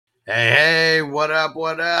Hey, what up?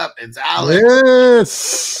 What up? It's Alex.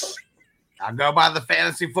 Yes. I go by the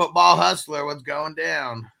Fantasy Football Hustler. What's going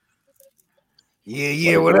down?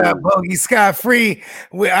 Yeah. What up, Bogey Scott Free?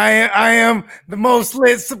 I am the most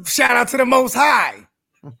lit. Shout out to the Most High.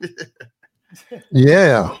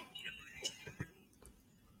 Yeah.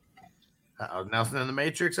 Nelson in the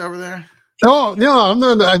Matrix over there. Oh, no, I'm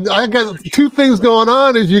not. I got two things going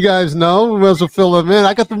on, as you guys know. We also fill them in.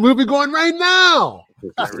 I got the movie going right now.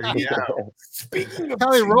 Speaking of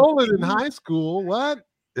Kelly Rowland in high school. What?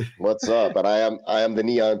 What's up? And I am the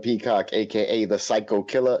Neon Peacock, aka the Psycho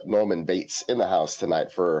Killer, Norman Bates, in the house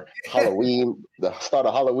tonight for Halloween, the start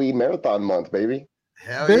of Halloween marathon month, baby.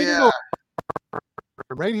 Hell Big yeah! Norm.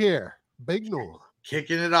 Right here, Big Norm.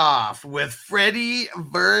 Kicking it off with Freddy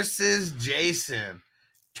versus Jason,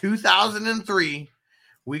 2003.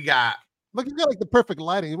 We got. Look, you got like the perfect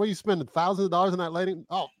lighting. What, you spend $1,000 on that lighting?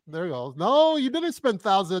 Oh, there you go. No, you didn't spend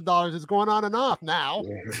 $1,000. It's going on and off now.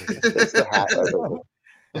 It's the hat.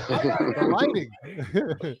 The lighting.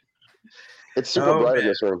 It's super bright in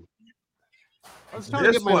this room. I was trying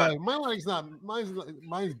to get my lighting's not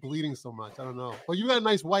mine's bleeding so much. I don't know. Well, you got a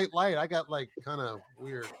nice white light. I got like kind of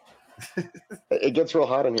weird. It gets real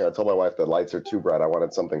hot in here. I told my wife the lights are too bright. I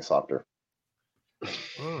wanted something softer.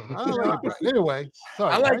 Oh, I don't like it. Anyway,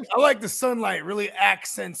 sorry. I like the sunlight. Really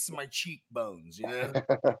accents my cheekbones. You know,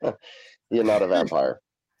 You're not a vampire.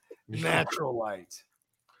 natural light.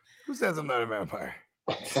 Who says I'm not a vampire?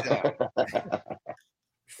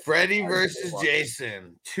 Freddy versus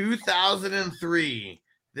Jason, 2003.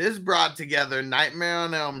 This brought together Nightmare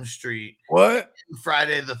on Elm Street. What? And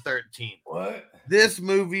Friday the 13th. What? This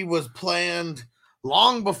movie was planned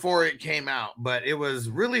long before it came out, but it was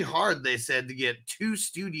really hard, they said, to get two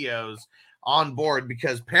studios on board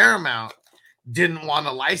because Paramount didn't want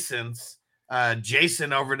to license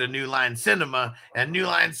Jason over to New Line Cinema, and New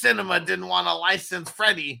Line Cinema didn't want to license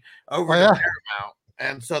Freddy over to Paramount.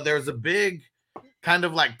 And so there was a big kind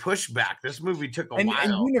of like pushback. This movie took a while.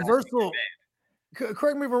 And Universal,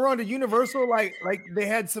 correct me if I'm wrong, did Universal like they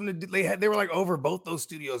had something to do, they were like over both those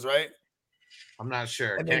studios, right? I'm not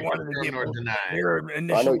sure. And they wanted to get or deny.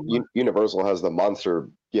 I know Universal has the monster,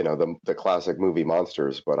 the classic movie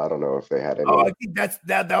monsters, but I don't know if they had any. Oh, I think that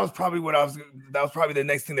was probably that was probably the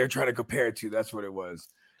next thing they're trying to compare it to. That's what it was.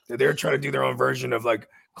 They're trying to do their own version of like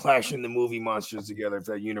clashing the movie monsters together, if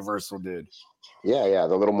that Universal did. Yeah,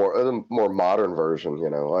 the more modern version,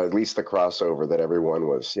 or at least the crossover that everyone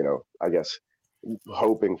was, I guess,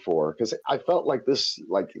 hoping for. Because I felt like this,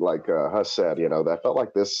 like Huss said, I felt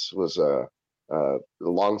like this was a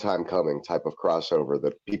long time coming type of crossover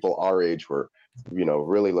that people our age were,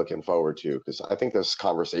 really looking forward to. Because I think those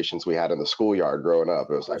conversations we had in the schoolyard growing up,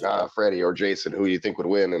 it was like, Freddy or Jason, who do you think would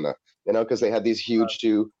win? And because they had these huge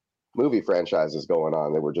two movie franchises going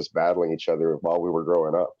on, they were just battling each other while we were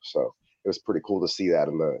growing up. So it was pretty cool to see that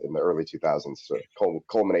in the early 2000s to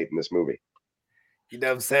culminate in this movie. You know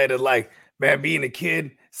what I'm saying? And like, man, being a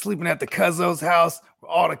kid, sleeping at the cousin's house, where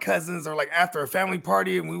all the cousins, or like after a family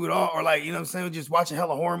party, and we would all, or like, just watching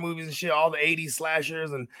hella horror movies and shit, all the 80s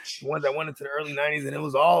slashers and the ones that went into the early 90s, and it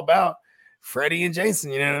was all about Freddy and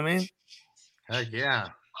Jason, you know what I mean? Heck yeah.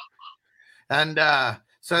 And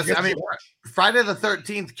Friday the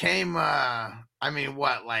 13th came,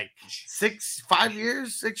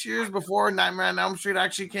 6 years before Nightmare on Elm Street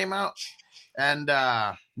actually came out. And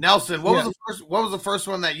Nelson, what was the first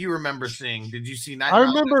one that you remember seeing? Did you see Nightmare? I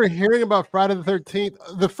remember hearing about Friday the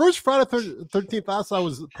 13th. The first Friday the 13th I saw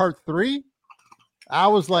was part 3. I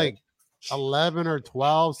was like 11 or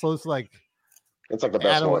 12, so it's like the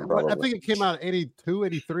best one. Probably. I think it came out in 82,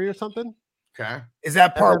 83 or something. Okay. Is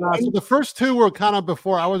that part one? So the first two were kind of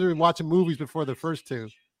before. I wasn't even watching movies before the first two.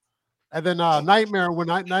 And then Nightmare, when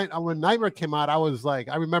Nightmare came out, I was like,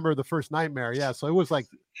 I remember the first Nightmare. Yeah, so it was like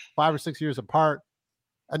 5 or 6 years apart.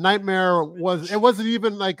 A Nightmare wasn't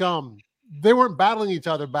even like they weren't battling each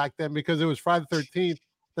other back then because it was Friday the 13th.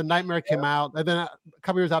 The Nightmare came out, and then a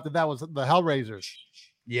couple years after that was the Hellraisers.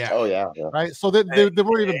 Yeah. Oh yeah. Right. So they weren't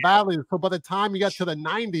even battling. So by the time you got to the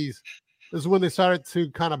 90s, is when they started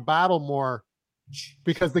to kind of battle more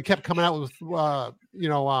because they kept coming out with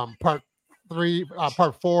part 3,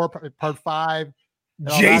 part 4, part 5.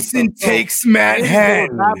 Jason takes Matt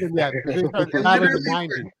Hand.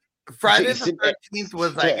 Friday the 13th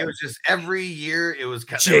was like it was just every year it was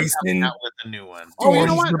Jason out with a new one. Oh, you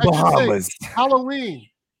know what? Halloween.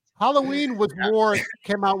 Halloween was more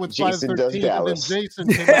came out with Friday the 13th, and then Jason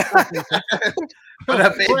came out. What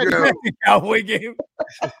up, Pedro? Cowboy game.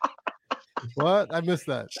 What? I missed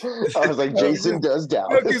that. I was like, Jason does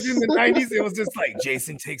Dallas. Because in the 90s, it was just like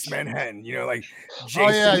Jason takes Manhattan, like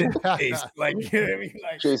Jason in space. Like, you know what I mean?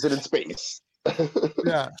 Like Jason in space.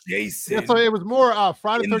 Yeah. Jason. Yeah, so it was more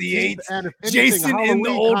Friday in the the 13th eighth, and if anything, Jason in Halloween the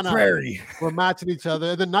old kinda prairie. were matching each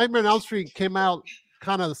other. And then Nightmare on Elm Street came out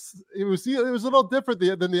kind of it was a little different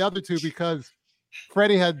than the other two because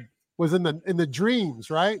Freddy was in the dreams,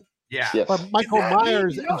 right? Yeah. Yes. But Michael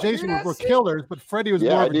Myers and Jason were killers, but Freddy was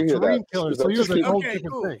more of a dream killer. So he was a whole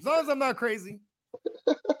different thing. As long as I'm not crazy.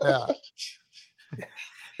 Yeah.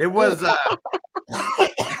 It was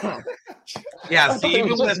yeah, see,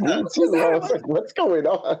 even with me too. I was like, what's going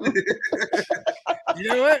on? You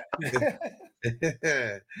know what? You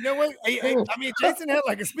know what? I mean, Jason had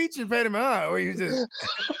like a speech impediment, huh? Or he just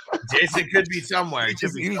Jason could be somewhere. He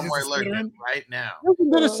could he be was somewhere just lurking stuttering? right now. He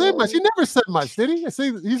didn't say much. He never said much, did he?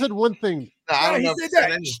 He said one thing. No, I don't know if he he said said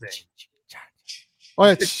that. anything. Oh,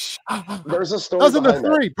 yeah. There's a story That was in the behind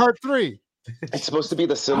that. part 3. It's supposed to be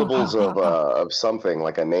the syllables of something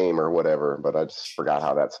like a name or whatever, but I just forgot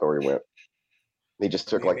how that story went. He just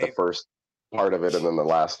took like the first part of it and then the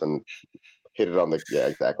last and hit it on the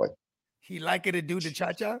exactly. He like it to do the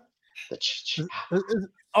cha-cha? The ch-ch.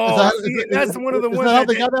 That's one of the is ones that how that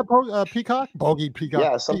they got that peacock? Bogey peacock.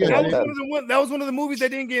 Yeah, something that like was that. that was one of the movies that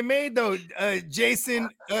didn't get made though. Jason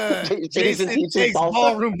Jason takes salsa?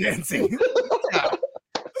 ballroom dancing.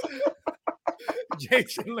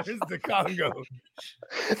 Jason learns the Congo.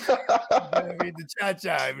 I mean the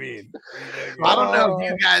cha-cha, I mean. I don't know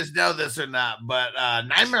if you guys know this or not, but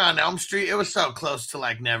Nightmare on Elm Street, it was so close to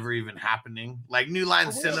like never even happening. Like New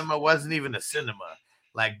Line Cinema wasn't even a cinema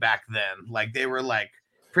like back then. Like they were like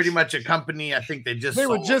pretty much a company. I think they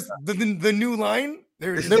were just the new line. They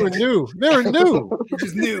were new. They were new.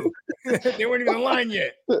 Just new. They weren't even a line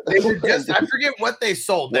yet. They were just I forget what they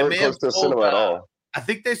sold. They may have sold cinema at all. I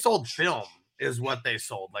think they sold film is what they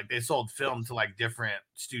sold. Like they sold film to like different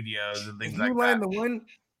studios and things like line, that. The one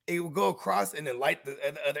it would go across and then light the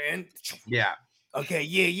at the other end. Yeah. Okay.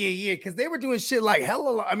 Yeah. Because they were doing shit like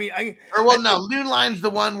hella. I mean, no, New Line's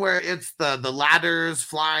the one where it's the ladders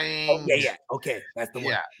flying. Oh, yeah. Okay, that's the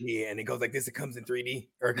one. Yeah, and it goes like this. It comes in 3D.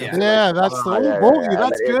 Or that's the Bogey.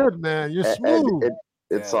 That's good, man. You're smooth.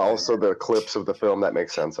 It's also the clips of the film that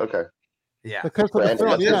makes sense. Okay. Yeah. The clips of the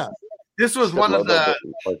film. Yeah. This was one of the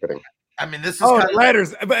marketing. I mean, this is kind of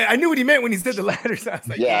ladders, but I knew what he meant when he said the ladders. I was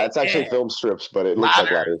like, yeah, it's actually film strips, but it looks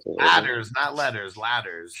like ladders. Ladders, not letters,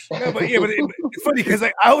 ladders. No, but it's funny because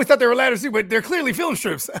I always thought they were ladders too, but they're clearly film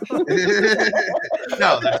strips.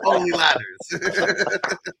 No, they're totally ladders.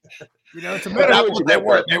 It's a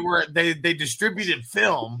matter. They distributed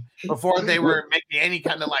film before they were making any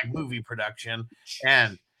kind of like movie production,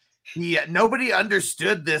 and nobody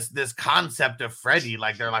understood this concept of Freddy.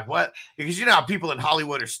 Like they're like, what? Because you know how people in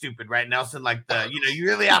Hollywood are stupid, right, Nelson? Like you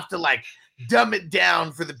really have to like dumb it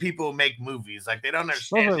down for the people who make movies. Like they don't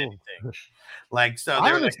understand anything. Like so,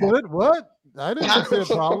 I understood what I didn't see a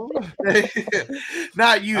problem.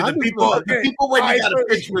 Not you, the people when you got to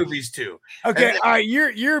pitch movies to. Okay, all right,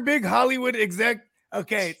 you're a big Hollywood exec.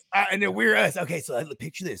 Okay, and then we're us. Okay, so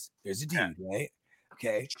picture this. There's a dude, right?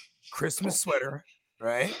 Okay, Christmas sweater.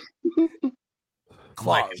 Right?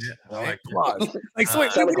 Claws. Right? Claws. Like, so wait,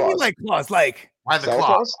 what do you mean like claws? Like, why the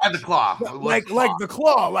claw? Why the claw? Like the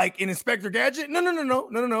claw, like in Inspector Gadget?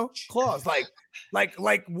 No. Claws.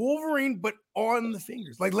 Like Wolverine, but on the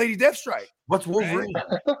fingers. Like Lady Deathstrike. What's Wolverine?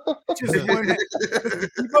 Right? Just one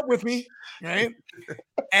keep up with me, right?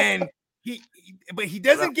 And but he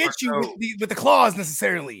doesn't get you with the claws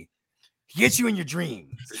necessarily. He gets you in your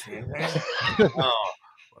dreams. Oh.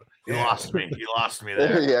 You lost me. You lost me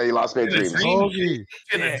there. Yeah, you lost me in dreams.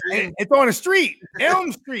 It's on a street,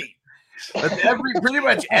 Elm Street. Pretty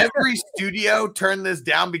much every studio turned this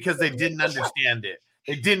down because they didn't understand it.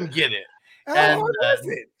 They didn't get it. And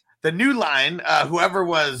the New Line, whoever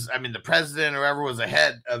was, the president or whoever was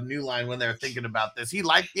ahead of New Line when they were thinking about this, he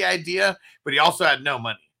liked the idea, but he also had no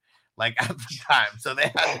money, like at the time. So they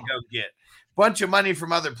had to go get a bunch of money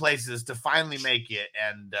from other places to finally make it.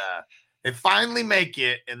 And they finally make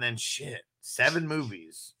it, and then 7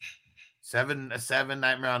 movies. Seven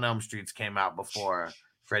Nightmare on Elm Streets came out before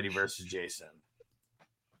Freddy versus Jason.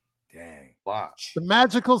 Dang. Wow. The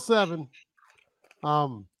Magical 7.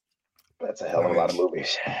 That's a hell of a lot of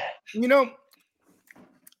movies.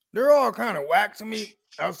 They're all kind of whack to me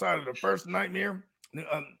outside of the first Nightmare.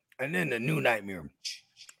 And then the new Nightmare.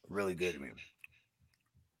 Really good to me.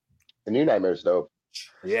 The new Nightmare's dope.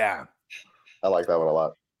 Yeah. I like that one a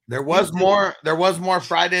lot. There was more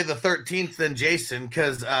Friday the 13th than Jason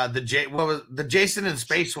because the Jason in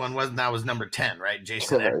Space one was number 10, right?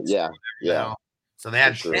 Jason X, yeah. So they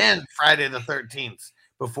had For sure. 10 Friday the 13th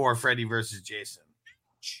before Freddy versus Jason.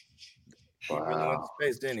 He really went to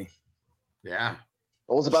space, didn't he? Yeah.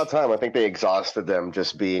 Well, it was about time. I think they exhausted them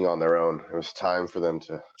just being on their own. It was time for them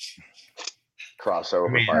to cross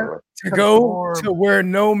over finally. To go to where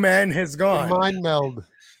no man has gone. Mind meld.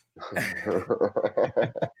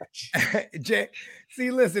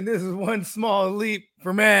 See, listen, this is one small leap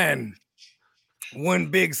for man,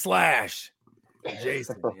 one big slash for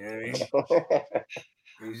Jason. You know what I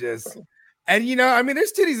mean? He's just, and you know, I mean,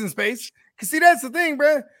 there's titties in space. Cause see, that's the thing,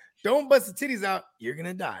 bro. Don't bust the titties out, you're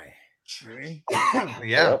gonna die. You know what I mean?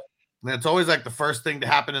 Yeah. And it's always like the first thing to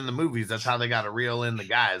happen in the movies. That's how they got to reel in the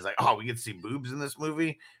guys. Like, oh, we get to see boobs in this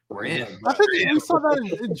movie. We're in. I think we saw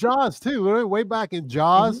that in Jaws too. Right? Way back in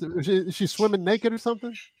Jaws, is she swimming naked or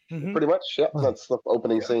something? Pretty much, yeah. That's the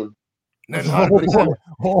opening scene.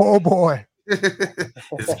 Oh boy.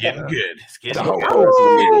 It's getting good. It's getting good.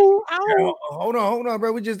 Hold on,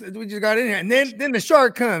 bro. We just got in here, and then the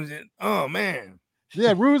shark comes in. Oh man.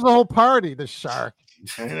 Yeah, ruins the whole party. The shark.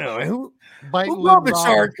 I know. And who loved the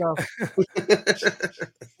shark?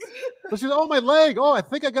 But she's, oh, my leg. Oh, I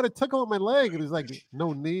think I got a tickle on my leg. And he's like,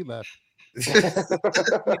 no knee left.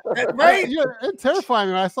 Right? Yeah, it terrified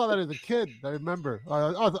me when I saw that as a kid. I remember.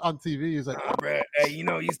 I was on TV. He was like, bro, hey, you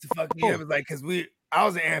know, it used to fuck me up. It's like, because I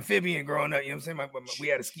was an amphibian growing up. You know what I'm saying? We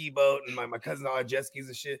had a ski boat, and my cousins all had jet skis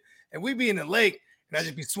and shit. And we'd be in the lake, and I'd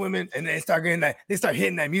just be swimming, and they start hitting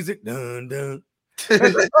that music. Dun, dun. And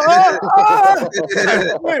then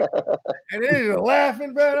they're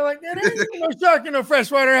laughing, bro. They're like, there ain't no shark in no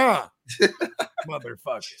freshwater, huh?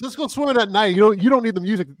 Motherfucker. Just go swimming at night. You don't need the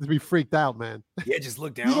music to be freaked out, man. Yeah, just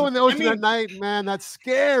look down. You go in the ocean at night, man. That's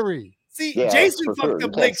scary. See, Jason fucked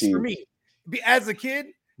up lakes for me. As a kid,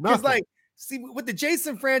 because like, see, with the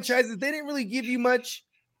Jason franchises, they didn't really give you much.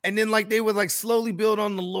 And then like they would like slowly build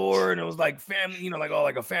on the lore, and it was like family, you know, like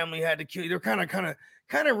like a family had to kill you. They're kind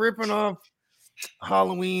of ripping off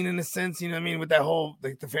Halloween in a sense, you know what I mean, with that whole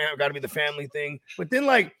like the got to be the family thing. But then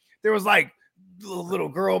like there was like little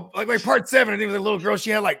girl, like part 7, I think it was a little girl. She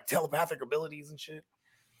had like telepathic abilities and shit.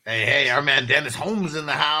 Hey, our man Dennis Holmes in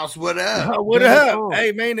the house. What up? What up?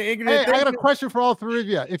 Hey man, the ignorant. Hey, I got a question for all three of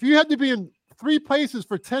you. If you had to be in 3 places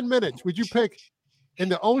for 10 minutes, would you pick in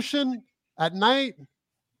the ocean at night,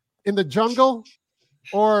 in the jungle,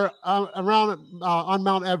 or around on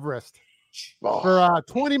Mount Everest for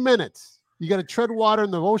 20 minutes? You got to tread water in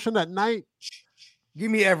the ocean at night. Give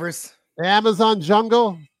me Everest. The Amazon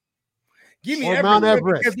jungle. Give me Everest, Mount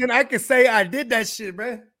Everest. Because then I could say I did that shit,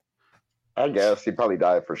 bro. I guess he'd probably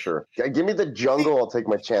die for sure. Give me the jungle. I'll take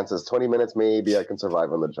my chances. 20 minutes, maybe I can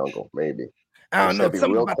survive in the jungle. Maybe. I don't know. Be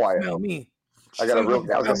real quiet. Smell me. I gotta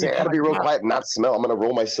be real quiet, and not smell. I'm gonna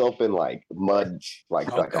roll myself in like mud, roll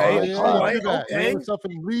myself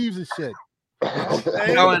in leaves and shit.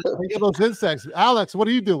 Get those insects. Alex, what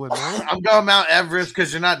are you doing, man? I'm going Mount Everest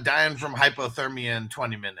because you're not dying from hypothermia in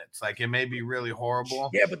 20 minutes. Like, it may be really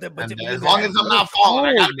horrible. Yeah, but as long as I'm not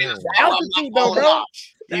falling, I gotta be in the altitude, though, bro.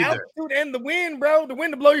 The altitude and the wind, bro. The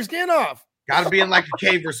wind to blow your skin off. Gotta be in like a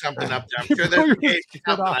cave or something up there. I'm sure there's a cave.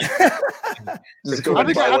 I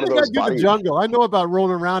think I do the jungle. I know about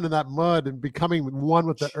rolling around in that mud and becoming one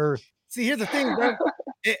with the earth. See, here's the thing, bro.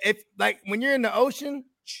 If like when you're in the ocean,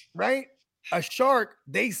 right? A shark,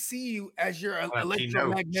 they see you as your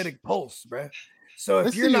electromagnetic pulse, bro. So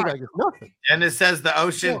if you're not, like nothing. And it says the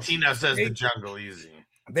ocean, Tino says the jungle. Easy.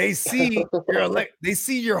 They see they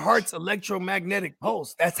see your heart's electromagnetic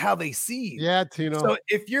pulse. That's how they see you. Yeah, Tino. So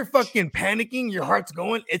if you're fucking panicking, your heart's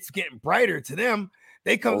going, it's getting brighter to them.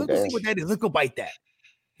 They come, let's see what that is. Let's go bite that.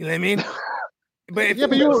 You know what I mean? But you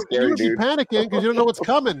would be panicking because you don't know what's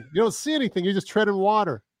coming. You don't see anything. You're just treading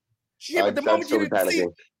water. Yeah, but the moment you see,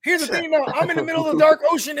 here's the thing, though. I'm in the middle of the dark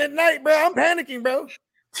ocean at night, bro. I'm panicking, bro.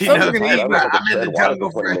 I'm in the jungle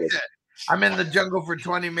I'm in the jungle for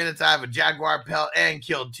 20 minutes. I have a jaguar pelt and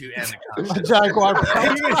killed 2 anacondas. A jaguar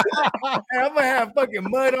pelt. I'm gonna have fucking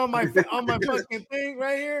mud on my fucking thing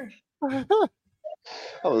right here.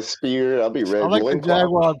 I'll a spear. I'll be ready. I like the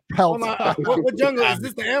jaguar pelt. What jungle is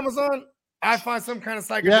this? The Amazon? I find some kind of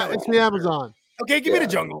psychedelic. Yeah, it's the Amazon. Okay, give me the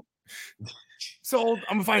jungle. So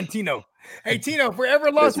I'm gonna find Tino. Hey Tino, if we're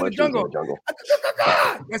ever lost in the jungle,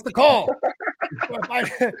 that's the call.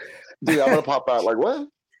 Dude, I'm gonna pop out like what?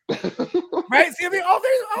 Right? See, I mean, wow,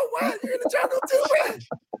 you're in the jungle too, man.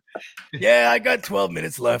 Yeah, I got 12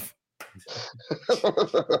 minutes left.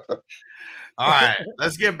 All right,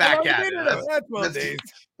 let's get back at it.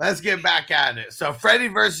 Let's get back at it. So Freddy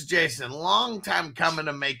versus Jason, long time coming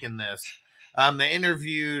to making this. They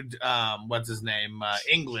interviewed what's his name,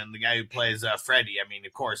 England, the guy who plays Freddy. I mean,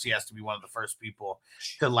 of course, he has to be one of the first people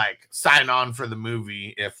to like sign on for the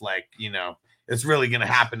movie if like it's really gonna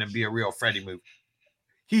happen and be a real Freddy movie.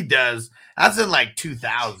 He does. That's in like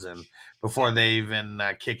 2000 before they even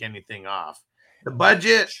kick anything off. The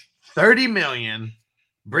budget 30 million,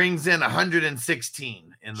 brings in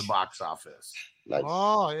 116 in the box office. Nice.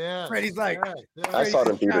 Oh yeah. Freddy's like, I saw it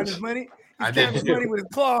in theaters. His money. He's I counting did his money with his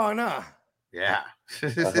claw on, huh? Yeah. I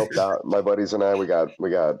helped out my buddies and I. We got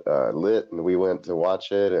lit and we went to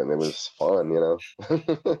watch it, and it was fun.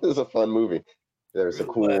 It was a fun movie. There's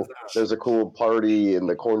a cool party in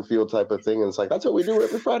the cornfield type of thing, and it's like that's what we do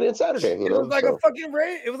every Friday and Saturday. It was like a fucking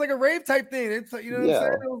rave. It was like a rave type thing. It's like, what I'm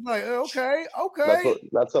saying? It was like okay.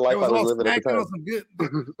 That's the life I was living at the time.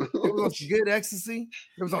 It was some good ecstasy.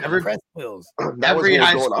 It was on the press pills. Every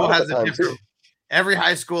high school has a different. Every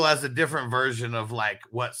high school has a different version of like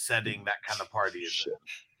what setting that kind of party is in.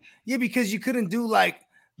 Yeah, because you couldn't do like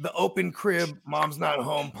the open crib, mom's not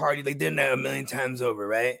home party. They did that a million times over,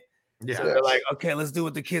 right? Yeah. So they're like, okay, let's do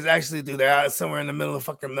what the kids actually do. They're out somewhere in the middle of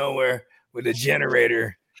fucking nowhere with a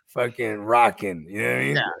generator fucking rocking. You know what I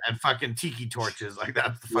mean? Yeah, and fucking tiki torches. Like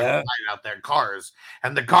that's the fucking light out there. Cars.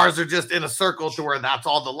 And the cars are just in a circle to where that's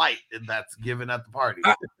all the light that's given at the party.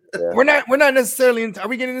 We're not necessarily into, are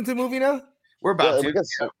we getting into the movie now? We're about to. We can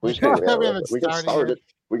start it. We can start it.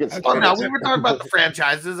 We were talking about the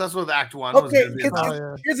franchises. That's what Act 1 was. Okay,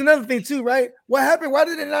 here's another thing too, right? What happened? Why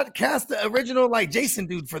did they not cast the original like Jason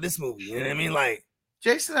dude for this movie? You know what I mean? Like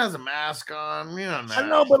Jason has a mask on. You don't know. I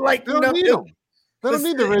know, but like they don't need him. They don't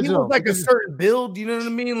need the original. He was like a certain build. You know what I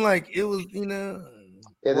mean? Like it was, Yeah,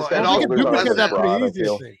 you can duplicate that pretty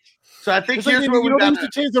easy. So I think here's where we used to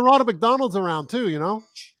change the Ronald McDonald's around too.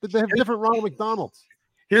 They have different Ronald McDonald's.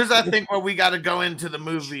 Here's, I think, where we got to go into the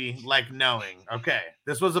movie, like knowing, okay,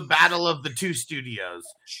 this was a battle of the two studios.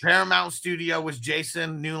 Paramount Studio was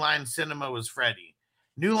Jason, New Line Cinema was Freddy.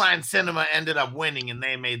 New Line Cinema ended up winning, and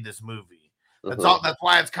they made this movie. That's all. That's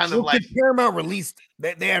why it's kind of like Paramount released.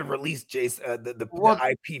 They had released Jason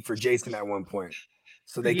the IP for Jason at one point,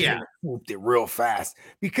 so they came and swooped it real fast.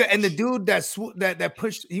 And the dude that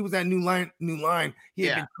pushed, he was at New Line. He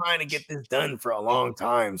had been trying to get this done for a long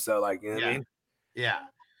time. So like, you know what I mean? Yeah.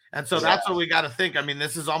 And so that's what we got to think. I mean,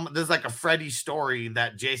 this is like a Freddy story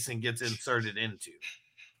that Jason gets inserted into.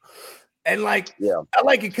 And like, I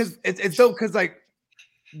like it because it's dope because like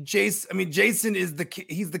Jason is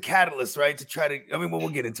he's the catalyst, right? To try to, we'll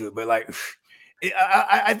get into it, but like,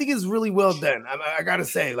 I think it's really well done. I gotta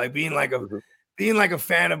say, like being like a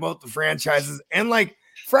fan of both the franchises and like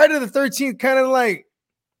Friday the 13th, kind of like,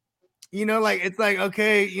 like it's like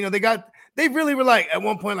okay, they really were like at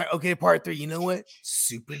one point, like, okay, part 3, you know what?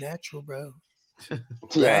 Supernatural, bro.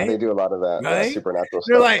 Yeah, right? They do a lot of that supernatural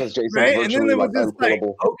They're stuff. Like, Jason's right? And then they were just like,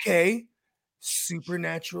 unkillable. okay,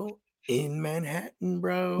 supernatural in Manhattan,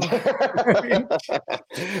 bro. Well,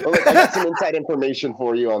 look, I got some inside information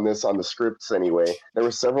for you on this, on the scripts anyway. There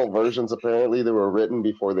were several versions apparently that were written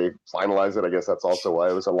before they finalized it. I guess that's also why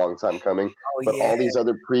it was a long time coming. All these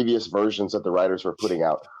other previous versions that the writers were putting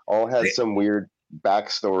out all had some weird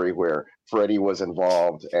backstory where Freddy was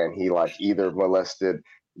involved and he like either molested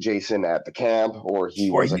Jason at the camp or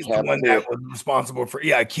he was a camp kid that was responsible for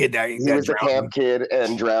a kid that he was a camp kid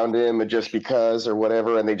and drowned him just because or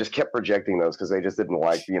whatever, and they just kept projecting those because they just didn't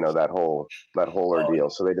like that whole ordeal.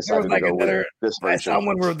 So they decided to go with this version. I saw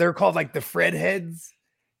one where they're called like the Fred heads.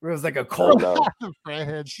 Where it was like a cold.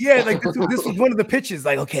 Yeah, like this was one of the pitches.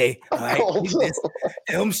 Like, okay, all right, this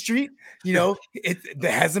Elm Street. There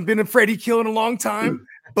hasn't been a Freddy kill in a long time,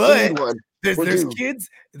 but there's kids.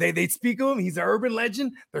 They speak of him. He's an urban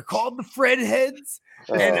legend. They're called the Fred heads,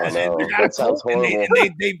 and that sounds horrible.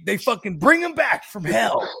 They fucking bring him back from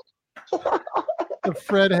hell. The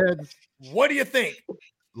Fred heads. What do you think?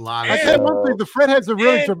 I said one thing. The Fred heads are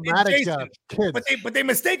really dramatic kids, but they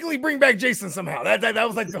mistakenly bring back Jason somehow. That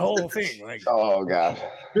was like the whole thing. Like, oh god.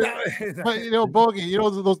 But Bogey,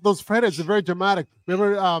 those Fred heads are very dramatic.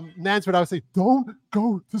 Remember, Nance would always say, "Don't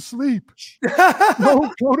go to sleep.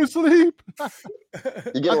 Don't go to sleep."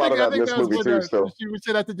 You get a lot of that in this movie too. So she would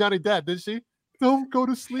say that to Johnny Depp, didn't she? Don't go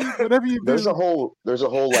to sleep. Whatever you do. There's a whole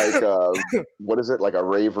like what is it, like a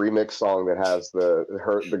rave remix song that has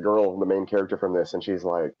the girl, the main character from this, and she's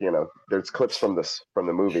like, there's clips from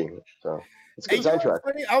the movie. So it's a good soundtrack.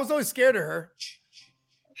 I was always scared of her.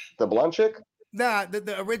 The blonde chick? Nah,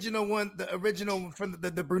 the original one, the original from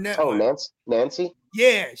the brunette. Oh, one. Nancy?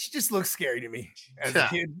 Yeah, she just looks scary to me as a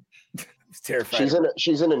kid. It's terrifying.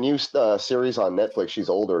 She's in a new series on Netflix. She's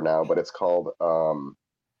older now, but it's called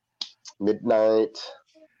Midnight.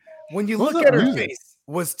 When you look at her face,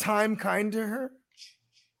 Was time kind to her?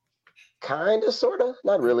 Kind of, sort of,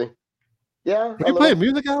 not really. Yeah. Are you playing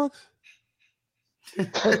music, Alex?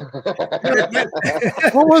 What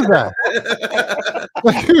What was that?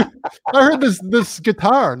 I heard this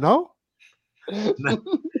guitar. No.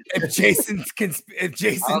 If Jason's I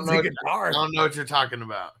don't a know guitar, I don't know what you're talking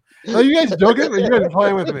about. Are you guys joking? Or you guys are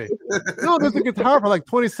playing with me? No, there's a guitar for like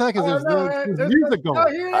 20 seconds. There's music going.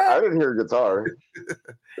 I didn't hear a guitar.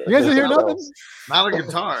 You guys didn't hear nothing? Not a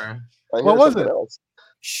guitar. What was it? Else.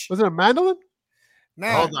 Was it a mandolin?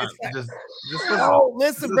 nah, Hold on. it's Just oh,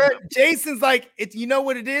 listen, bro. Jason's like, you know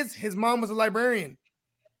what it is? His mom was a librarian.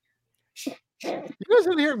 You guys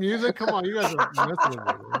didn't hear music? Come on, you guys are messing with me.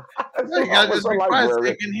 you gotta just be quiet so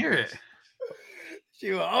you can hear it.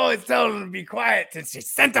 She was always telling him to be quiet since she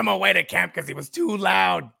sent him away to camp because he was too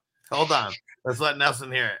loud. Hold on. Let's let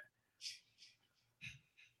Nelson hear it.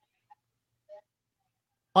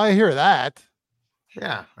 I hear that.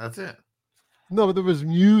 Yeah, that's it. No, but there was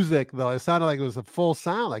music though. It sounded like it was a full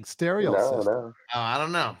sound, like stereo system. Oh, I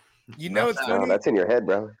don't know. You know, it's No, funny. that's in your head,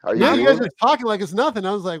 bro. Are Yeah, you doing guys are talking like it's nothing.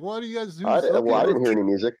 I was like, what do you guys do? I didn't hear any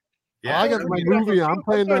music. Yeah, I got my movie. I'm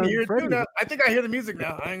playing Freddy. I think I hear the music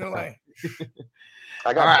now. I ain't gonna lie.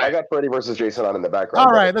 I got Freddy versus Jason on in the background.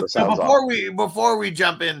 All right, let's So before we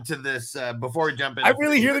jump into this, I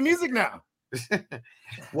really hear the music now.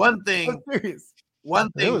 one thing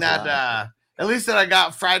that at least that I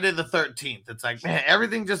got Friday the 13th. It's like, man,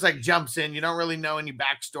 everything just like jumps in. You don't really know any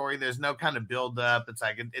backstory. There's no kind of build up. It's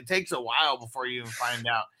like it takes a while before you even find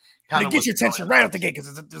out. Kind of get your attention right out the gate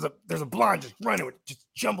because there's a blonde just running with just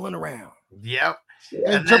jumbling around. Yep.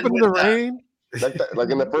 And jumping in the rain. Like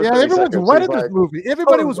in the first everyone's seconds, wet in this movie.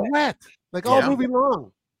 Everybody was wet, like all movie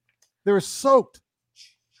long. They were soaked.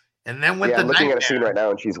 And then with I'm looking at a scene right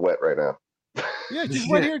now, and she's wet right now. Yeah, she's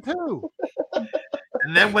wet here too.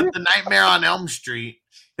 And then with the Nightmare on Elm Street,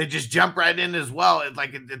 they just jump right in as well. It's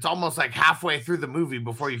like it's almost like halfway through the movie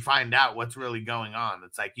before you find out what's really going on.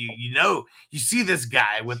 It's like you see this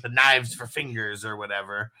guy with the knives for fingers or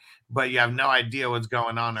whatever, but you have no idea what's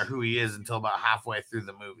going on or who he is until about halfway through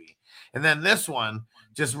the movie. And then this one,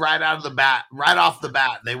 just right off the bat,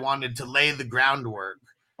 they wanted to lay the groundwork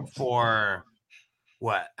for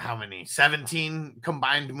what? How many? 17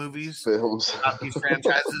 combined movies? Films. About these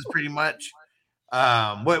franchises, pretty much.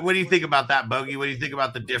 What do you think about that, Bogey? What do you think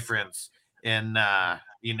about the difference in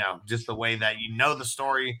just the way that the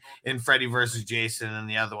story in Freddy versus Jason and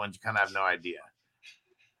the other ones you kind of have no idea?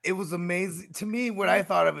 It was amazing to me. What I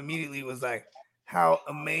thought of immediately was like how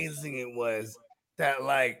amazing it was that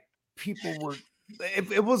like people were.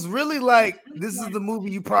 It was really like this is the movie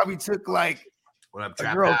you probably took like what up,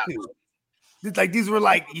 a girl to. Like these were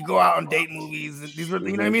like you go out on date movies. These were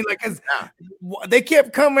you know what I mean? Like cause they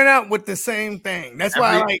kept coming out with the same thing. That's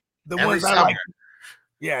why I like the ones I like.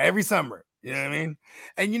 Yeah, every summer. You know what I mean?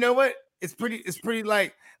 And you know what? It's pretty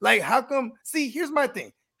like how come? See, here's my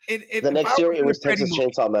thing. The next year it was Texas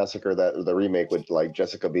Chainsaw Massacre, that the remake with like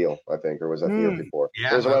Jessica Biel, I think, or was that the year before?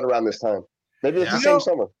 Yeah, it was right around this time. Maybe it's the same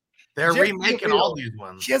summer. They're remaking all these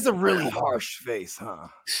ones. She has a really harsh face, huh?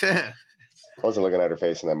 I wasn't looking at her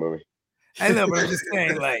face in that movie. I know, but I'm just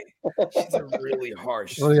saying, like, she's a really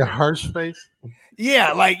harsh. Really a harsh face?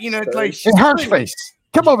 Yeah, like it's like she's harsh face.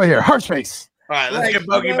 Come over here, harsh face. All right, let's get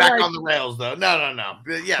Bogey back on the rails, though. No.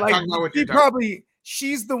 Yeah, like, talk about what you're talking.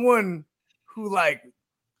 She's the one who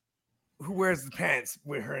wears the pants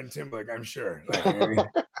with her and Timberlake. I'm sure. Like,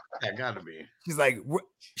 yeah, gotta be. She's like,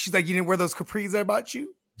 you didn't wear those capris I bought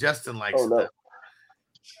you. Justin likes them.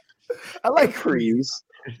 I like capris.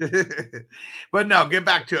 But no, get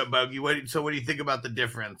back to it, Bogey. What do you think about the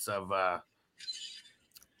difference of I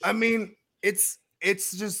mean, it's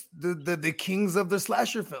just the kings of the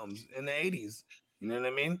slasher films in the 80s. You know what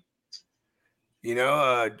I mean?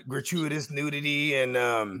 Gratuitous nudity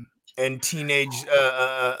and teenage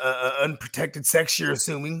unprotected sex, you're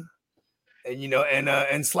assuming.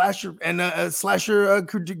 And slasher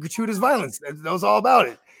gratuitous violence. That was all about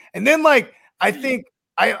it. And then like I think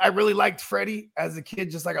I really liked Freddy as a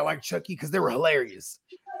kid, just like I liked Chucky, because they were hilarious.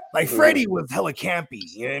 Like Freddy was hella campy,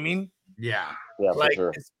 you know what I mean? Yeah, like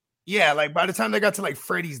for sure. Yeah, like by the time they got to like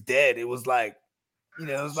Freddy's Dead, it was like,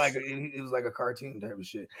 it was like a cartoon type of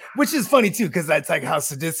shit. Which is funny too, because that's like how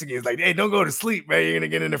sadistic it is. Like, hey, don't go to sleep, man. You're gonna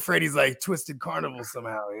get into Freddy's like twisted carnival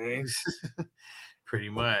somehow. You know what I mean? Pretty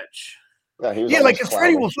much. Yeah, like because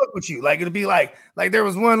Freddy will fuck with you. Like it'll be like there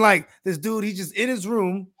was one like this dude. He just in his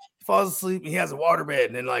room falls asleep and he has a waterbed,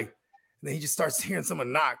 and then he just starts hearing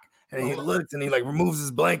someone knock, and he looks and he like removes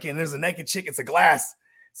his blanket, and there's a naked chick. It's a glass,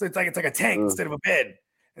 so it's like a tank instead of a bed.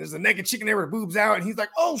 And there's a naked chick in there with her boobs out, and he's like,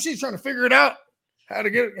 "Oh, she's trying to figure it out." how to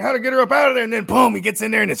get her up out of there, and then boom, he gets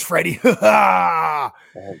in there and it's Freddy. Gotcha.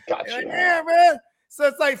 Like, yeah, man. So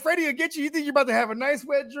it's like Freddy will get you. You think you're about to have a nice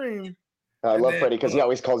wet dream. I love Freddy because he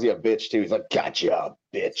always calls you a bitch too. He's like, "Gotcha,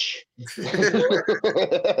 bitch." You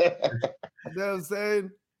know what I'm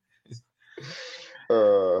saying?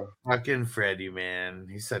 Fucking Freddy, man,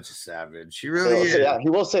 he's such a savage. He he really will is. say, he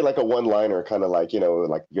will say like a one-liner, kind of like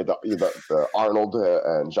like you're the Arnold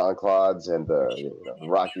and Jean Claude's and the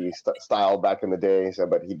Rocky style back in the day. So,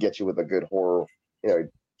 but he'd get you with a good horror,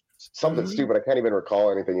 something stupid. I can't even recall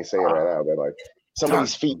anything he's saying right now, but like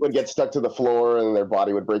somebody's feet would get stuck to the floor and their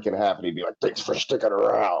body would break in half, and he'd be like, "Thanks for sticking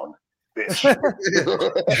around, bitch."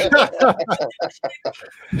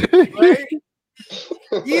 Right?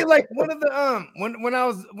 Yeah, like one of the when I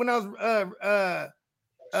was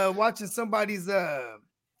watching somebody's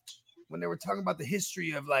when they were talking about the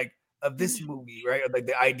history of this movie, right? Like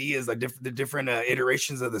the ideas, like the different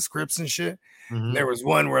iterations of the scripts and shit. Mhm. And there was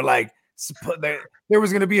one where there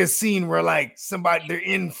was gonna be a scene where like they're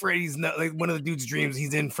in Freddy's nose, like one of the dude's dreams,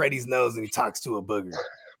 he's in Freddy's nose and he talks to a booger.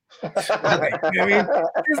 Like, you know what I mean?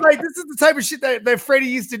 It's like this is the type of shit that Freddy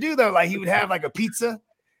used to do though. Like he would have like a pizza.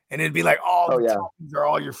 And it'd be like toppings are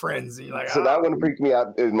all your friends. And you're like, so that one freaked me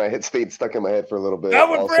out. In my head, stayed stuck in my head for a little bit. That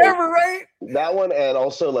one also, forever, right? That one, and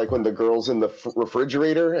also like when the girl's in the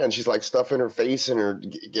refrigerator and she's like stuffing her face and her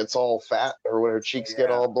gets all fat, or when her cheeks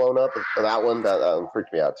get all blown up. That one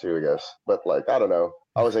freaked me out too, I guess. But like, I don't know.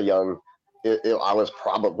 I was I was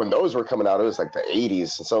probably when those were coming out. It was like the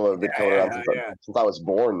 '80s, and some of them have been coming out since I was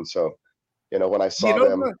born. So, when I saw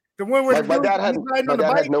them, the one where my dad had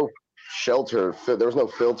no shelter. There was no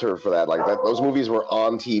filter for that. Like that, those movies were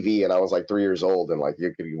on TV, and I was like 3 years old, and like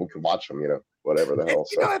you could watch them, whatever the hell.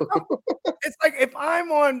 So. It's like if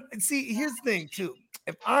I'm on. See, here's the thing too.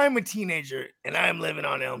 If I'm a teenager and I'm living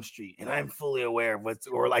on Elm Street and I'm fully aware of what's,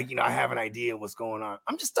 or like I have an idea of what's going on,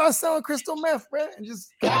 I'm just start selling crystal meth, bro, and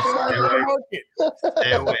just capitalize on the market.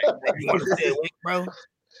 Stay away. You want to stay awake, bro?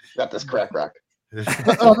 Got this crack rock. I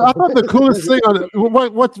thought the coolest thing on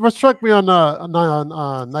what struck me on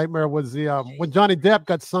Nightmare was the when Johnny Depp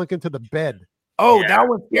got sunk into the bed. Oh, yeah. That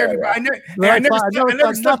was scary. Yeah. I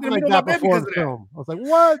never slept in the middle of my bed because of that. Film. I was like,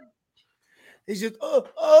 what? He's just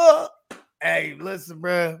hey, listen,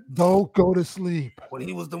 bro. Don't go to sleep. When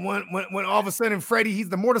he was the one when all of a sudden Freddy, he's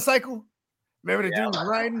the motorcycle. Remember the dude was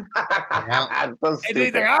riding? And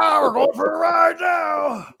he's like, we're going for a ride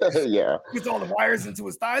now. Yeah. Gets all the wires into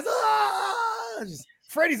his thighs.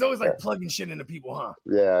 Freddy's always like plugging shit into people, huh?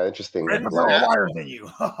 Yeah, interesting. Freddy's more wires than you.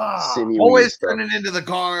 Always turning into the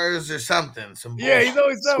cars or something. He's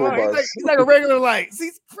always he's like a regular light. See,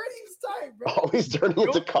 Freddy's tight, bro. Always turning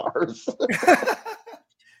into cars.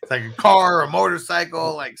 It's like a car or a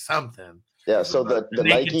motorcycle, like something. Yeah, so the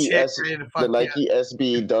Nike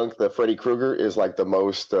SB Dunk, the Freddy Krueger, is like the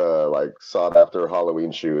most like sought after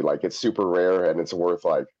Halloween shoe. Like it's super rare and it's worth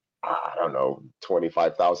like I don't know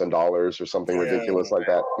 $25,000 or something ridiculous like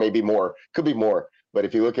that. Maybe more, could be more. But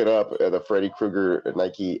if you look it up, the Freddy Krueger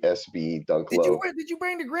Nike SB Dunk Low. Did you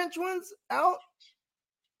bring the Grinch ones out?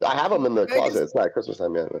 I have them in the closet. It's not Christmas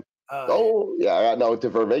time yet. No, to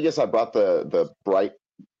Vegas I brought the bright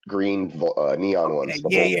green neon ones.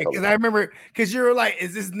 Because I remember, because you were like,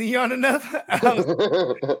 "Is this neon enough?" I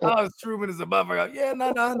was Truman is above. I go,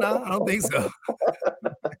 no, I don't think so.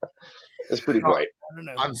 It's pretty bright. I don't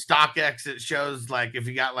know. On StockX, it shows like if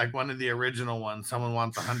you got like one of the original ones, someone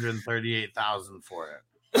wants $138,000 for it.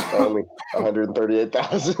 Only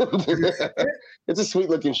 $138,000. It's a sweet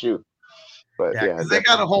looking shoe. But because they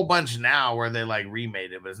got a whole bunch now where they like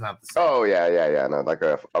remade it, but it's not the same. Oh yeah. No, like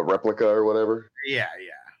a replica or whatever. Yeah.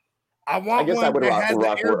 I guess I would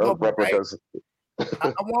rock replicas. Right?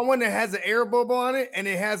 I want one that has an air bubble on it, and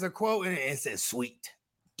it has a quote, and it says "sweet,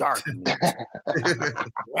 dark,"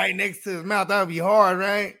 right next to his mouth. That would be hard,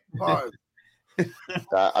 right? Hard.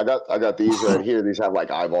 I got these right here. These have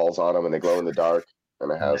like eyeballs on them, and they glow in the dark,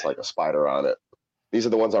 and it has like a spider on it. These are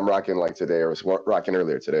the ones I'm rocking like today, or was rocking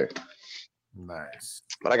earlier today. Nice.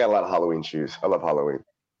 But I got a lot of Halloween shoes. I love Halloween.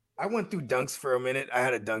 I went through Dunks for a minute. I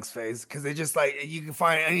had a Dunks phase because they just like you can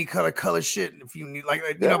find any color shit if you need. Like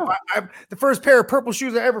you know, the first pair of purple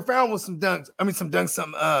shoes I ever found was some Dunks.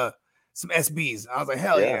 Some SBs. I was like,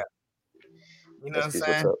 hell yeah. You know what I'm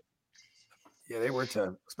saying? Yeah, they were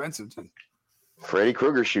tough, expensive too. Freddy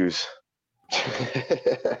Krueger shoes.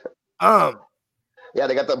 Yeah,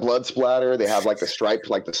 they got the blood splatter. They have like the stripe,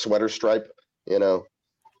 like the sweater stripe.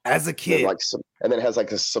 As a kid, and then it has like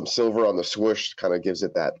some silver on the swoosh, kind of gives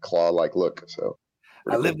it that claw-like look. So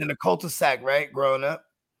I lived in a cul-de-sac, right, growing up,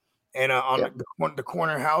 and on the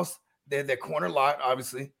corner house, they had that corner lot,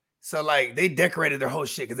 obviously, So like they decorated their whole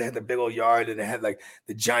shit because they had the big old yard and they had like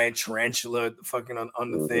the giant tarantula fucking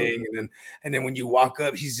on the thing, and then when you walk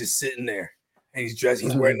up, he's just sitting there and he's dressed.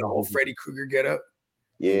 He's wearing the whole Freddy Krueger getup.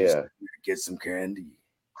 Yeah, get some candy.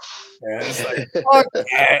 And it's like fuck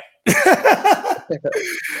that.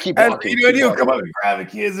 keep And walking. you know, he'll come up and grab the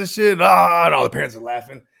kids and shit. And all the parents are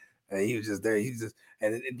laughing, and he was just there. He's just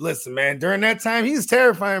listen, man. During that time, he's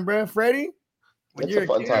terrifying, bro. Freddy, It's a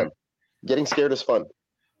fun time. Getting scared is fun.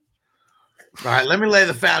 All right, let me lay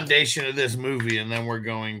the foundation of this movie, and then we're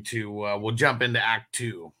going to we'll jump into Act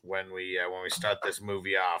 2 when we start this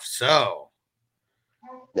movie off. So,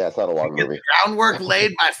 yeah, it's not a long movie. The groundwork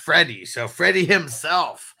laid by Freddy. So Freddy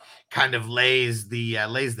himself kind of lays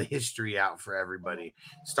the history out for everybody.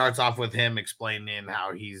 Starts off with him explaining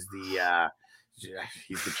how he's the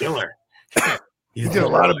killer. He did a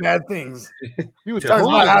lot of bad things. He was talking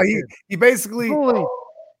about how he basically bully.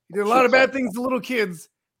 He did a lot of bad things to little kids.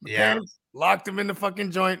 The Yeah. parents locked him in the fucking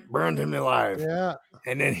joint, burned him alive. Yeah.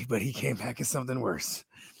 And then, but he came back as something worse.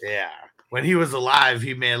 Yeah. When he was alive,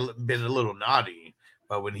 he may have been a little naughty,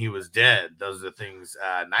 but when he was dead, those are the things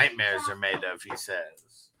nightmares are made of, he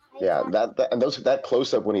says. Yeah, that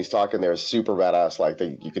close up when he's talking there is super badass. Like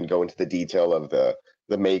you can go into the detail of the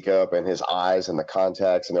makeup and his eyes and the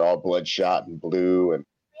contacts, and they're all bloodshot and blue, and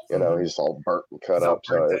you know he's all burnt and cut up.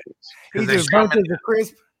 So he just burnt as a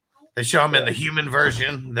crisp. They show him in the human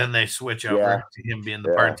version, then they switch over to him being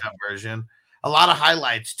the burnt up version. A lot of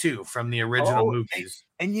highlights too from the original movies.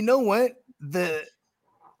 And you know what? The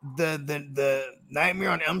Nightmare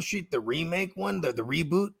on Elm Street, the remake one, the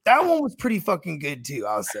reboot, that one was pretty fucking good too.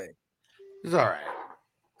 I'll say it was all right.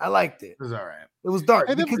 I liked it. It was all right. It was dark.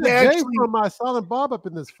 Hey, because they actually from Silent Bob up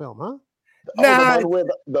in this film, huh? Nah, the one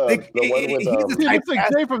with he looks like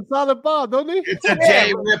Jay from Silent Bob, don't he? It's a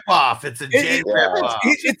Jay ripoff. It's a Jay ripoff.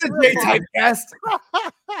 It's a Jay type cast.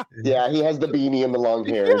 Yeah, he has the beanie and the long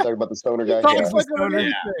hair. He's talking about the stoner guy.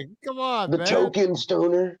 Come on, the man. token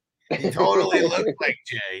stoner. He totally looks like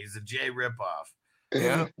Jay. He's a Jay ripoff.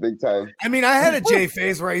 Yeah, big time. I mean, I had a Jay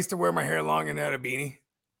face where I used to wear my hair long and had a beanie.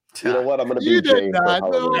 You know what? I'm gonna be Jay. Not.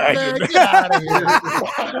 No, man, get out of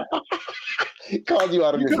here. Called you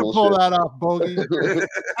out of your bullshit. Pull that off, Bogey.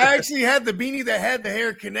 I actually had the beanie that had the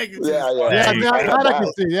hair connected to that I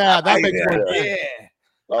can see. Yeah, that makes more sense.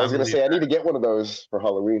 Yeah. I was gonna say I need to get one of those for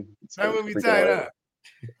Halloween. That would be tied up.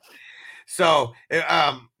 So,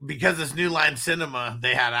 because it's New Line Cinema,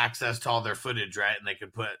 they had access to all their footage, right? And they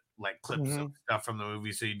could put like clips of stuff from the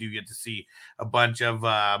movie, so you do get to see a bunch of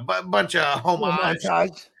homage.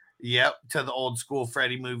 Yep, to the old school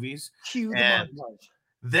Freddy movies. And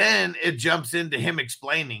then it jumps into him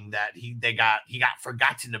explaining that he got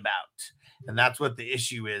forgotten about, and that's what the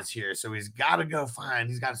issue is here. So he's got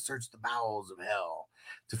to search the bowels of hell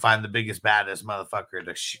to find the biggest, baddest motherfucker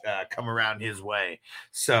to come around his way,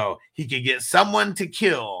 so he could get someone to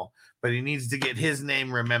kill, but he needs to get his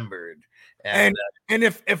name remembered. And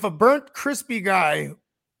if a burnt, crispy guy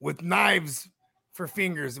with knives for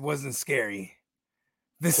fingers wasn't scary,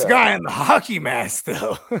 this guy in the hockey mask,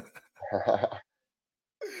 though.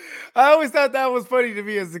 I always thought that was funny to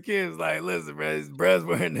me as a kid. It's like, listen, bro, his brother's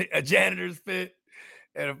wearing a janitor's fit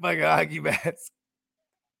and a fucking hockey mask.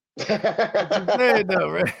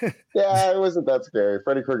 Though, right? Yeah, it wasn't that scary.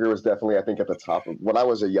 Freddy Krueger was definitely, I think, at the top of when I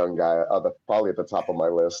was a young guy, probably at the top of my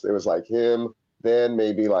list. It was like him, then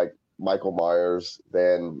maybe like Michael Myers,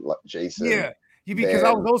 then like Jason. Yeah, because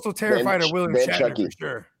I was also terrified of William Shatner Chucky. For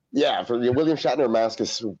sure. Yeah, for the William Shatner mask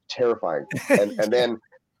is terrifying, and then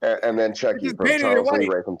Chucky from Charles Lee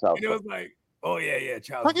Ray from South. It was like, oh yeah,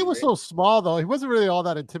 Charles. Chucky was so small though; he wasn't really all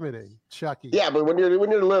that intimidating. Chucky. Yeah, but when you're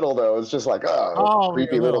little though, it's just like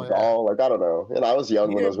creepy little doll. Like I don't know. And I was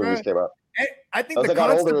young when those movies came out. I think as I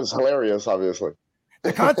got older, it was hilarious. Obviously,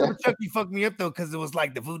 the concept of Chucky fucked me up though because it was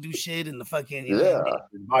like the voodoo shit and the fucking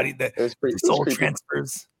body that the soul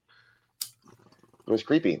transfers. It was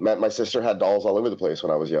creepy. My sister had dolls all over the place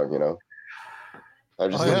when I was young. You know, I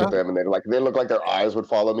just looked at them and they looked like their eyes would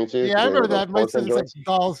follow me too. Yeah, I remember that. My sister's like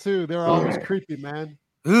dolls too. They're always creepy, man.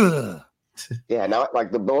 Ugh. Yeah, now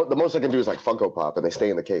like the most I can do is like Funko Pop, and they stay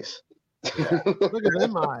in the case. Look at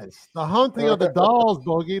them eyes. The hunting of the dolls,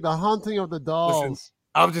 Bogey. The hunting of the dolls. Listen,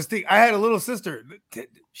 I was just thinking. I had a little sister.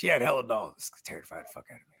 She had hella dolls. Terrified the fuck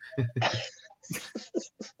out of me.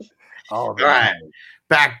 All right,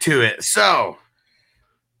 back to it. So,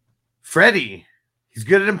 Freddy, he's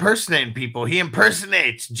good at impersonating people. He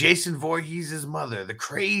impersonates Jason Voorhees' mother, the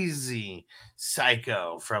crazy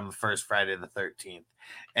psycho from the first Friday the 13th.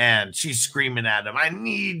 And she's screaming at him, I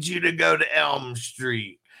need you to go to Elm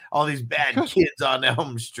Street. All these bad kids on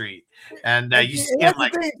Elm Street. And you see him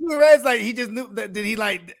like... It's like he just knew that. Did he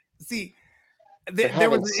like... see, They're there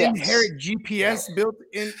was having an sex. inherent GPS built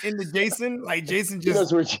into Jason. Like Jason He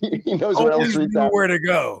knows just where Elm always Street's knew at. where to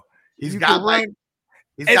go. He's You got can like run.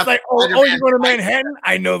 he's It's got like, the oh, Spider-Man you going to bike, Manhattan?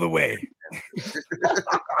 I know the way.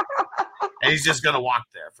 and he's just gonna walk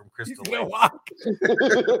there from He's Crystal gonna Lake. walk.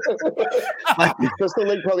 Like, Crystal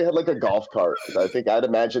Lake probably had like a golf cart. I'd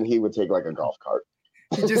imagine he would take like a golf cart.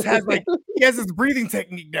 He just has he has his breathing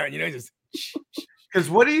technique down. Just because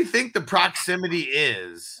what do you think the proximity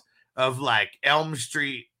is of like Elm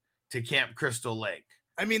Street to Camp Crystal Lake?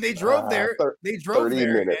 I mean, they drove there. They drove 30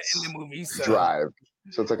 there minutes in the movie. So. drive.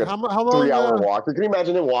 So it's like a How long? 3-hour walk. Can you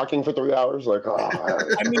imagine him walking for 3 hours? Like, oh.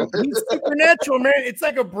 I mean, he's supernatural, man. It's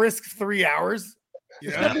like a brisk 3 hours.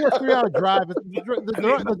 It's gonna be a 3-hour drive.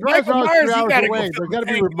 The drives Michael are Myers, 3 you hours gotta away. go They got to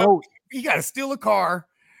be tank up. remote. You got to steal a car,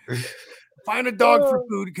 find a dog for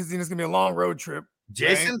food because then it's gonna be a long road trip.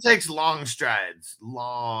 Jason right? takes long strides.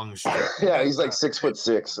 Yeah, he's like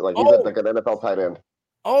 6'6". Like he's Oh. like an NFL tight end.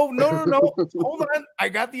 Oh no! Hold on, I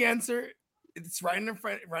got the answer. It's right in her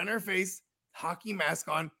front, right in her face. Hockey mask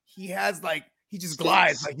on. He has he just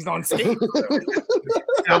glides like he's on skates.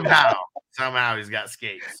 Somehow he's got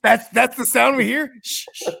skates. That's the sound we hear. Shh,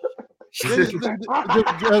 shh. Does Jason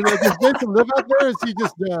live out there? Or does he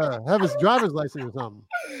just have his driver's license or something?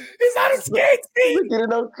 He's on his skates, Pete. You didn't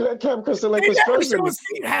know Camp Crystal Lake He was never frozen. show his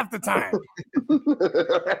feet half the time.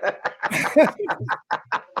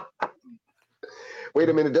 Wait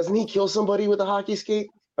a minute, doesn't he kill somebody with a hockey skate?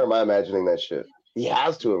 Or am I imagining that shit? He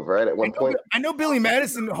has to have, right? At one point. I know Billy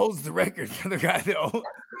Madison holds the record for the guy though.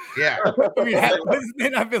 Yeah. I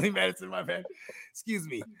mean, not Billy Madison, my bad. Excuse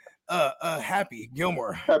me. Happy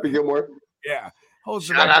Gilmore. Happy Gilmore. Yeah. Holds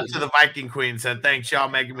the Shout out record. to the Viking Queen. Said, thanks, y'all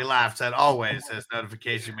making me laugh. Said, always. Says,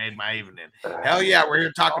 notification made my evening. Hell yeah, we're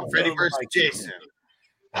here talking Freddy versus Jason.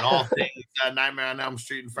 And all things Nightmare on Elm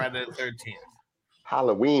Street and Friday the 13th.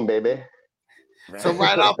 Halloween, baby. So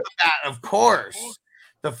right off the bat, of course,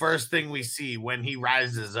 the first thing we see when he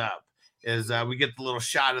rises up is we get the little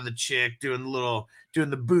shot of the chick doing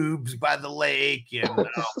the boobs by the lake. And oh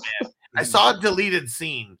man, I saw a deleted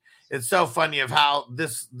scene. It's so funny of how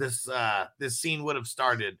this scene would have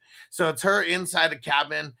started. So it's her inside a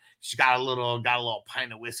cabin. She got a little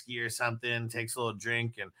pint of whiskey or something, takes a little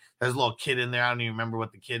drink, and there's a little kid in there. I don't even remember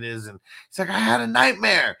what the kid is. And it's like, I had a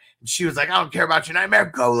nightmare. And she was like, I don't care about your nightmare.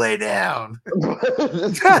 Go lay down. Go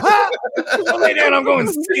lay down. I'm going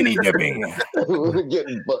skinny dipping.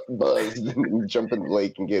 Getting buzzed and jump in the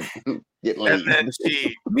lake and get laid. And then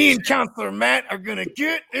Me and Counselor Matt are gonna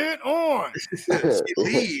get it on. she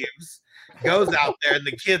leaves, goes out there, and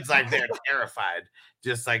the kid's like they're terrified.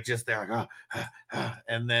 Just there, like, oh.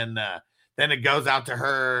 And then it goes out to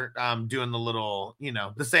her doing the little,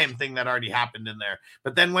 the same thing that already happened in there.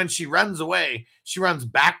 But then when she runs away, she runs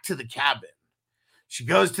back to the cabin. She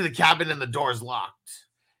goes to the cabin and the door's locked.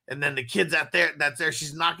 And then the kid's that's there.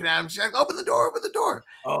 She's knocking at him. She's like, open the door.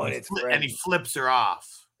 Oh, And he flips her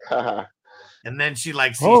off. And then she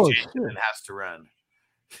sees Jason and has to run.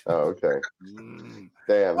 Oh, okay.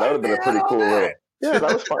 Damn, that would have been a pretty cool little. Yeah,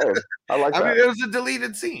 that was fine. I like that. I mean, it was a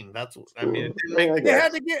deleted scene. It didn't make They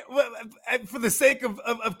had to get for the sake of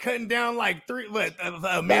cutting down like a minute.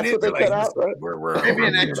 That's what they cut out, right? Maybe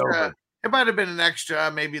an extra. It might have been an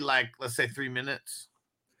extra, maybe let's say 3 minutes.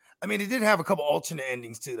 I mean, it did have a couple alternate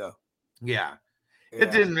endings too, though. Yeah.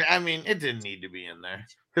 It didn't. I mean, it didn't need to be in there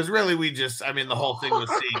because really, the whole thing was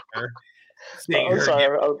seeing her. I'm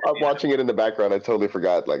sorry, I'm watching it in the background. I totally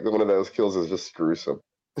forgot. Like one of those kills is just gruesome.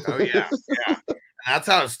 Oh yeah. And that's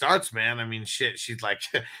how it starts, man. I mean, shit. She's like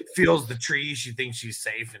feels the tree. She thinks she's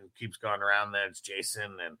safe and keeps going around. Then it's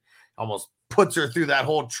Jason and almost puts her through that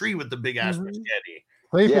whole tree with the big ass machete.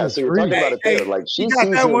 Yeah, so you're talking about it there. Like she got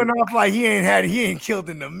sees that him, one off like he ain't killed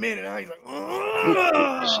in a minute. Now he's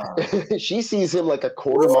like, she sees him like a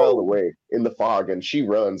quarter mile away in the fog, and she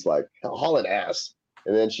runs like hauling ass.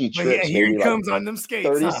 And then she trips. Here he comes on them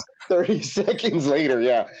skates. 30 seconds later,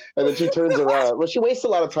 yeah. And then she turns around. Well, she wastes a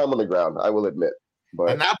lot of time on the ground, I will admit. But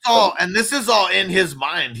and that's all. And this is all in his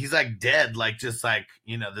mind. He's like dead, this is like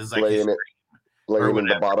laying in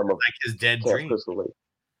the bottom of his dead dream.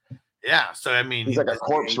 Yeah, so I mean, he's like a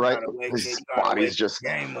corpse, right? His body's just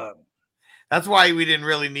game up. That's why we didn't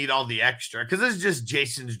really need all the extra because it's just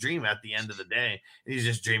Jason's dream at the end of the day. He's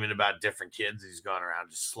just dreaming about different kids. He's going around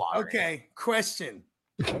just slaughtering. Okay, question.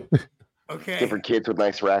 Okay, different kids with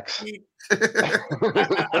nice racks.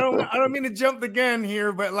 I don't mean to jump the gun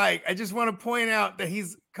here, but I just want to point out that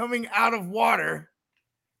he's coming out of water,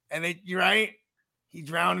 and you're right. He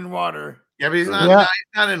drowned in water. Yeah, but he's not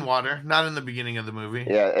in water. Not in the beginning of the movie.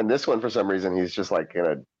 Yeah, and this one for some reason he's just like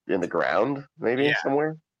in the ground, maybe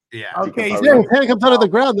somewhere. Yeah. Okay, Yeah, his hand comes out of the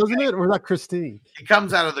ground, doesn't it? Or is that Christine? It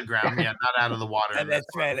comes out of the ground, yeah, not out of the water. That's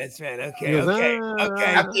right. That's right. Okay. He goes, Okay.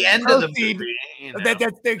 At the end of the Proceed. movie, you know. That's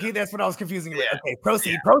okay. That's what I was confusing with. Yeah. Okay,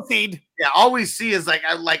 proceed. Yeah, all we see is like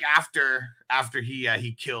after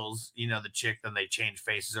he kills, you know, the chick, then they change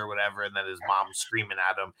faces or whatever, and then his mom's screaming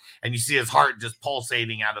at him, and you see his heart just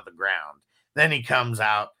pulsating out of the ground. Then he comes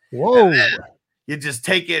out. whoa. You just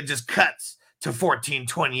take it, just cuts to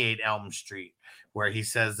 1428 Elm Street, where he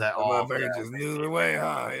says that all motherfucker just knew the way,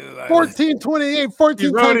 huh? He was like, 1428,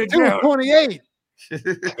 14 wrote times it 2 is down. 28.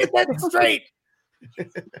 Get that straight.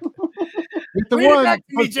 With the Read it 1 back to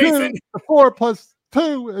me, plus 2, Jason. the 4 plus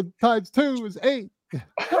 2 and times 2 is 8.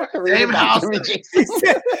 Same house.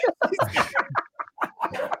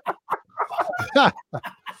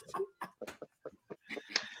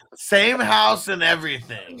 Same house and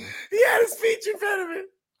everything. He had a speech in front of it.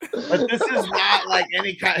 But this is not like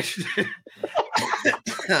any kind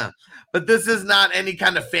but this is not any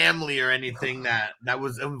kind of family or anything that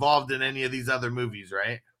was involved in any of these other movies,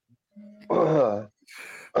 right? Not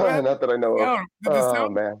that I know of. Oh,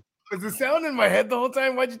 man. Was the sound in my head the whole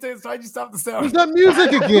time? Why'd you stop the sound? There's that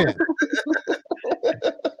music again.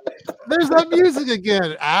 There's that music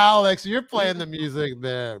again. Alex, you're playing the music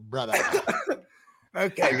there, brother.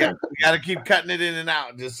 Okay. We got to keep cutting it in and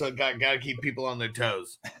out, just so got to keep people on their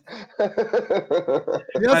toes. Yeah,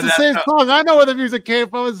 it's the same song. I know where the music came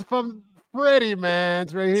from. It's from Freddy, man.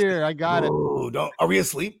 It's right here. I got it. Are we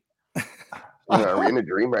asleep? Are we in a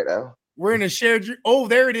dream right now? We're in a shared dream. Oh,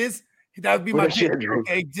 there it is. That would be my shared dream.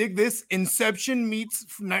 Okay, dig this. Inception meets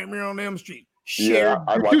Nightmare on Elm Street. Yeah,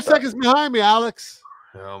 Shared. You're 2 seconds behind me, Alex.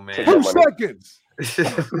 Oh man. 2 seconds.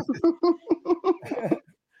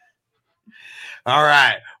 All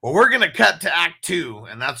right. Well, we're going to cut to Act 2,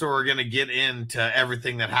 and that's where we're going to get into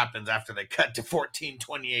everything that happens after they cut to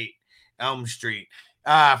 1428 Elm Street.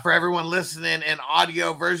 For everyone listening in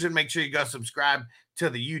audio version, make sure you go subscribe to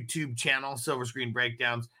the YouTube channel, Silver Screen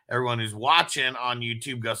Breakdowns. Everyone who's watching on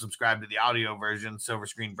YouTube, go subscribe to the audio version, Silver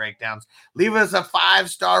Screen Breakdowns. Leave us a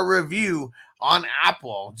 5-star review on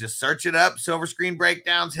Apple. Just search it up, Silver Screen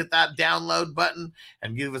Breakdowns, hit that download button,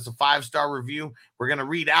 and give us a 5-star review. We're going to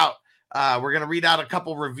read out a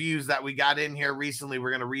couple reviews that we got in here recently. We're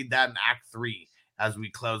going to read that in Act 3 as we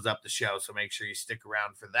close up the show. So make sure you stick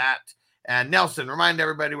around for that. And Nelson, remind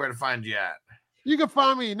everybody where to find you at. You can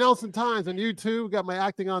find me Nelson Tynes on YouTube. Got my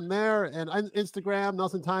acting on there, and on Instagram,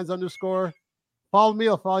 Nelson Tynes _. Follow me,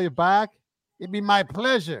 I'll follow you back. It'd be my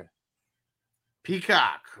pleasure.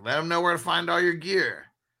 Peacock, let them know where to find all your gear.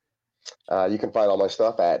 You can find all my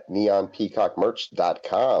stuff at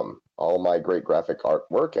neonpeacockmerch.com. All my great graphic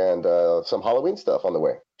artwork and some Halloween stuff on the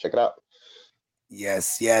way. Check it out.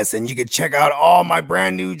 Yes. And you can check out all my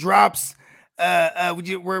brand new drops.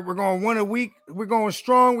 We're going 1 a week. We're going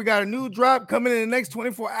strong. We got a new drop coming in the next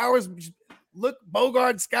 24 hours. Look,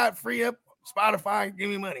 Bogart Scott free up Spotify. Give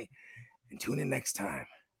me money. And tune in next time.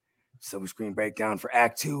 Silver Screen Breakdown for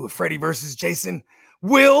Act 2 of Freddy versus Jason.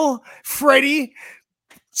 Will Freddy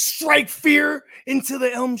strike fear into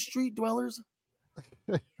the Elm Street dwellers?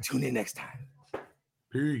 Tune in next time.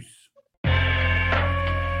 Peace.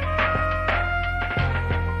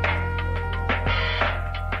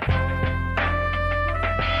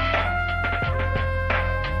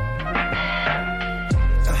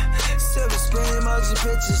 Silver screen, motion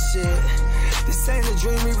picture shit. This ain't a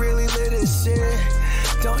dream, we really live this shit.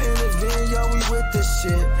 Don't intervene, yo, we with this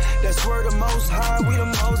shit. That's where the most high, we the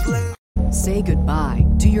most lit. Say goodbye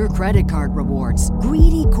to your credit card rewards.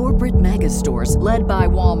 Greedy corporate mega stores, led by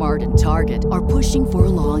Walmart and Target, are pushing for a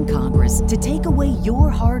law in Congress to take away your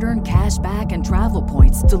hard-earned cash back and travel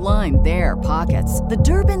points to line their pockets. The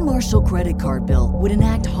Durbin-Marshall credit card bill would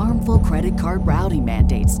enact harmful credit card routing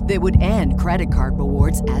mandates that would end credit card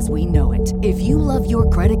rewards as we know it. If you love your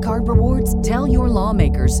credit card rewards, tell your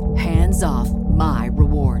lawmakers, hands off my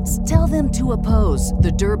rewards. Tell them to oppose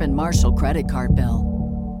the Durbin-Marshall credit card bill.